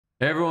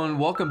Hey everyone,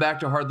 welcome back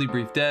to Hardly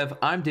Brief Dev.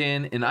 I'm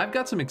Dan, and I've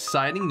got some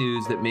exciting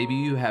news that maybe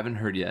you haven't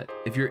heard yet.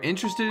 If you're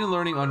interested in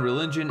learning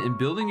Unreal Engine and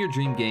building your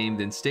dream game,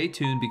 then stay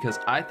tuned because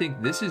I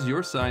think this is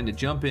your sign to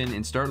jump in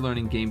and start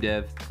learning game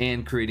dev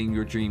and creating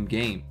your dream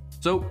game.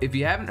 So if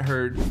you haven't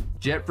heard,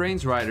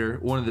 JetBrains Rider,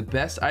 one of the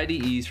best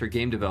IDEs for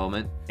game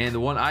development, and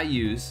the one I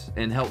use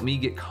and helped me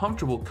get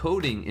comfortable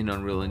coding in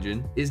Unreal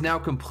Engine, is now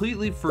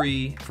completely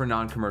free for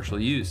non-commercial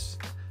use.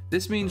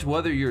 This means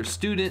whether you're a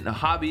student, a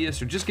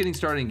hobbyist, or just getting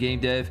started in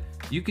game dev,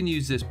 you can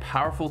use this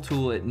powerful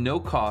tool at no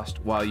cost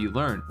while you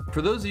learn.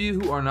 For those of you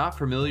who are not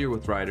familiar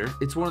with Rider,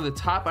 it's one of the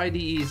top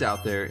IDEs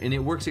out there and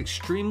it works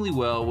extremely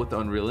well with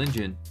Unreal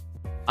Engine.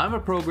 I'm a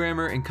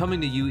programmer, and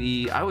coming to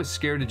UE, I was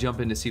scared to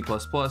jump into C++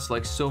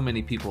 like so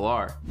many people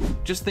are.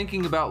 Just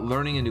thinking about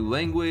learning a new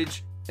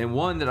language, and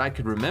one that I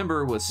could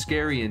remember, was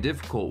scary and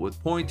difficult,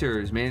 with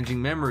pointers, managing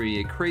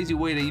memory, a crazy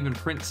way to even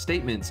print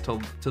statements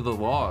to the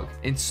log,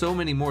 and so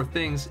many more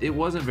things. It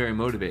wasn't very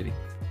motivating.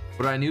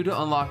 But I knew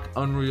to unlock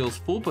Unreal's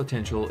full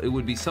potential, it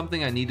would be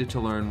something I needed to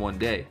learn one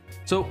day.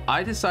 So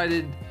I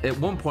decided at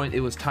one point it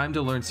was time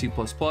to learn C++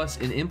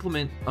 and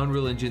implement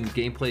Unreal Engine's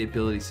gameplay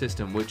ability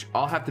system, which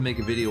I'll have to make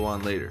a video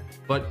on later.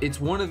 But it's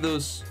one of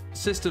those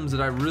systems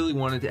that I really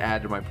wanted to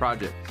add to my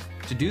project.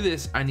 To do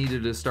this, I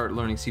needed to start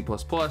learning C++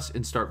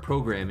 and start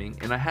programming,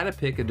 and I had to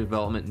pick a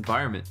development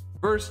environment.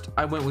 First,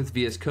 I went with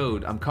VS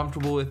Code. I'm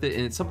comfortable with it,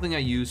 and it's something I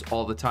use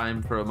all the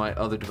time for my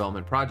other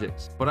development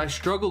projects. But I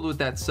struggled with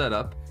that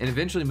setup and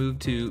eventually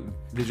moved to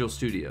Visual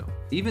Studio.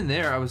 Even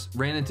there, I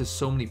ran into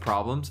so many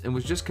problems and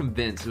was just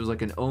convinced, it was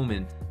like an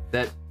omen,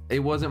 that it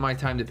wasn't my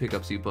time to pick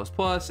up C++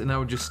 and I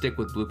would just stick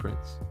with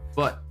blueprints.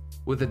 But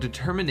with a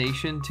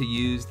determination to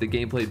use the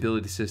gameplay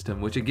ability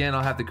system, which again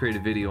I'll have to create a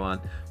video on,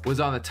 was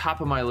on the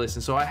top of my list,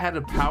 and so I had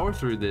to power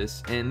through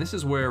this, and this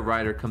is where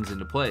Rider comes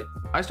into play.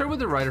 I started with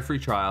the Rider free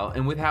trial,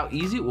 and with how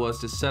easy it was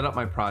to set up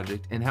my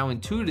project and how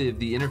intuitive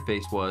the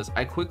interface was,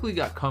 I quickly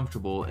got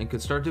comfortable and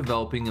could start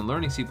developing and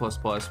learning C++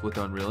 with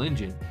Unreal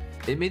Engine.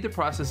 It made the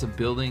process of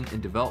building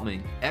and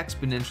developing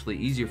exponentially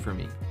easier for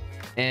me,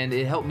 and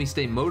it helped me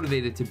stay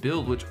motivated to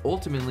build, which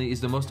ultimately is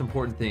the most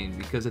important thing,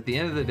 because at the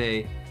end of the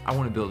day, I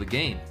want to build a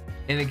game.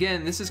 And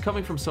again, this is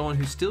coming from someone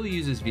who still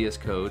uses VS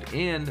Code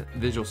and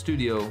Visual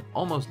Studio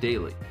almost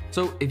daily.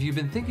 So if you've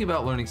been thinking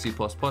about learning C++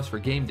 for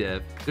game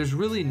dev, there's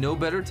really no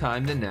better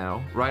time than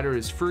now. Rider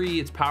is free,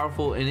 it's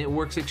powerful, and it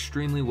works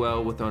extremely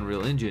well with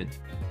Unreal Engine.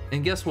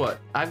 And guess what?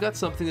 I've got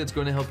something that's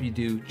going to help you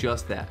do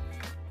just that.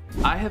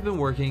 I have been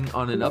working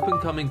on an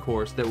up-and-coming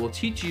course that will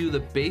teach you the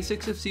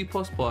basics of C++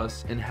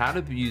 and how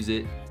to use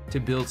it to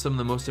build some of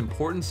the most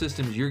important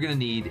systems you're going to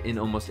need in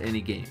almost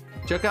any game.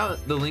 Check out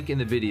the link in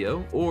the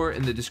video or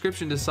in the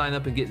description to sign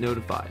up and get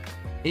notified.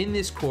 In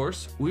this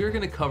course, we are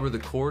going to cover the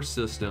core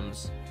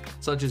systems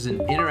such as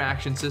an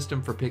interaction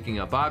system for picking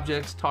up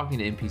objects, talking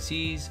to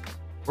NPCs,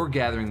 or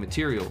gathering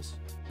materials.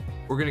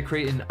 We're going to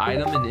create an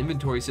item and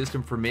inventory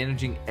system for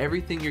managing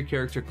everything your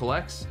character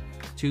collects,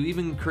 to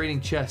even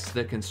creating chests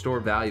that can store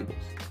valuables.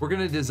 We're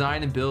going to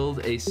design and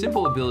build a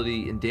simple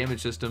ability and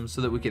damage system so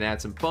that we can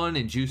add some fun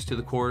and juice to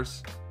the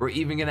course. We're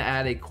even going to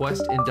add a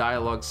quest and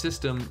dialogue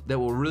system that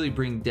will really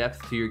bring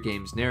depth to your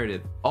game's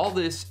narrative. All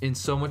this and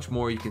so much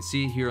more you can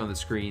see here on the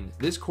screen.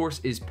 This course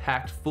is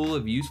packed full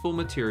of useful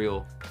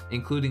material,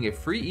 including a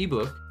free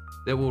ebook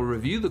that will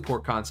review the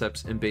core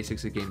concepts and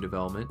basics of game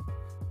development.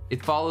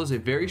 It follows a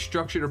very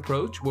structured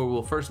approach where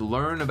we'll first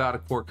learn about a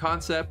core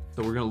concept.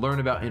 So we're going to learn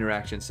about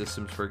interaction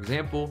systems, for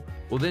example.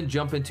 We'll then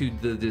jump into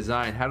the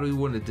design. How do we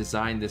want to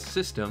design this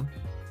system?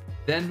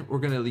 Then we're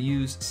going to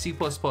use C++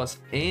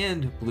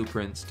 and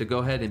blueprints to go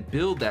ahead and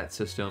build that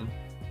system.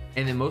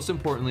 And then most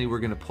importantly, we're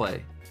going to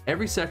play.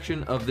 Every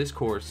section of this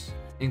course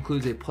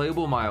includes a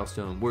playable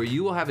milestone where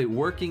you will have a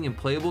working and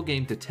playable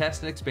game to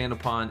test and expand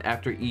upon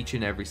after each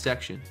and every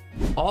section.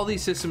 All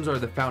these systems are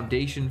the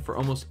foundation for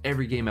almost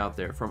every game out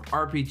there, from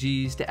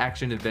RPGs to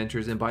action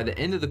adventures, and by the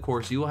end of the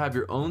course you will have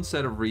your own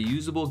set of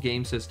reusable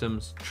game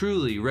systems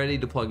truly ready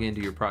to plug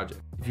into your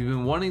project. If you've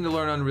been wanting to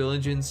learn Unreal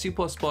Engine, C++,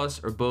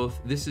 or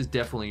both, this is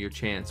definitely your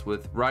chance.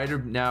 With Rider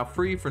now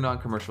free for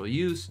non-commercial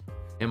use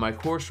and my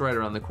course right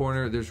around the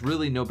corner, there's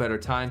really no better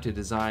time to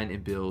design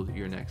and build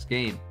your next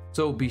game.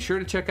 So be sure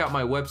to check out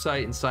my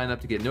website and sign up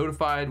to get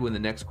notified when the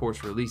next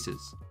course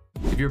releases.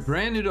 If you're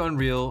brand new to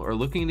Unreal or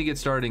looking to get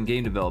started in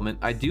game development,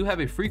 I do have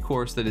a free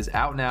course that is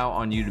out now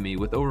on Udemy.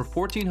 With over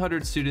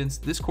 1,400 students,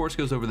 this course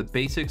goes over the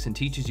basics and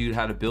teaches you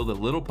how to build a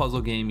little puzzle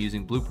game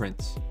using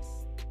blueprints.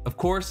 Of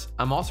course,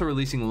 I'm also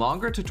releasing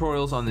longer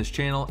tutorials on this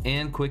channel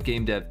and quick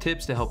game dev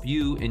tips to help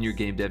you in your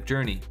game dev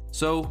journey.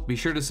 So be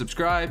sure to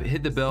subscribe,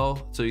 hit the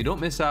bell so you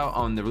don't miss out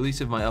on the release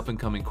of my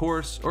up-and-coming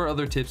course or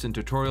other tips and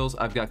tutorials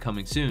I've got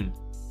coming soon.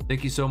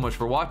 Thank you so much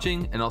for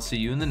watching, and I'll see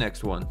you in the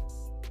next one.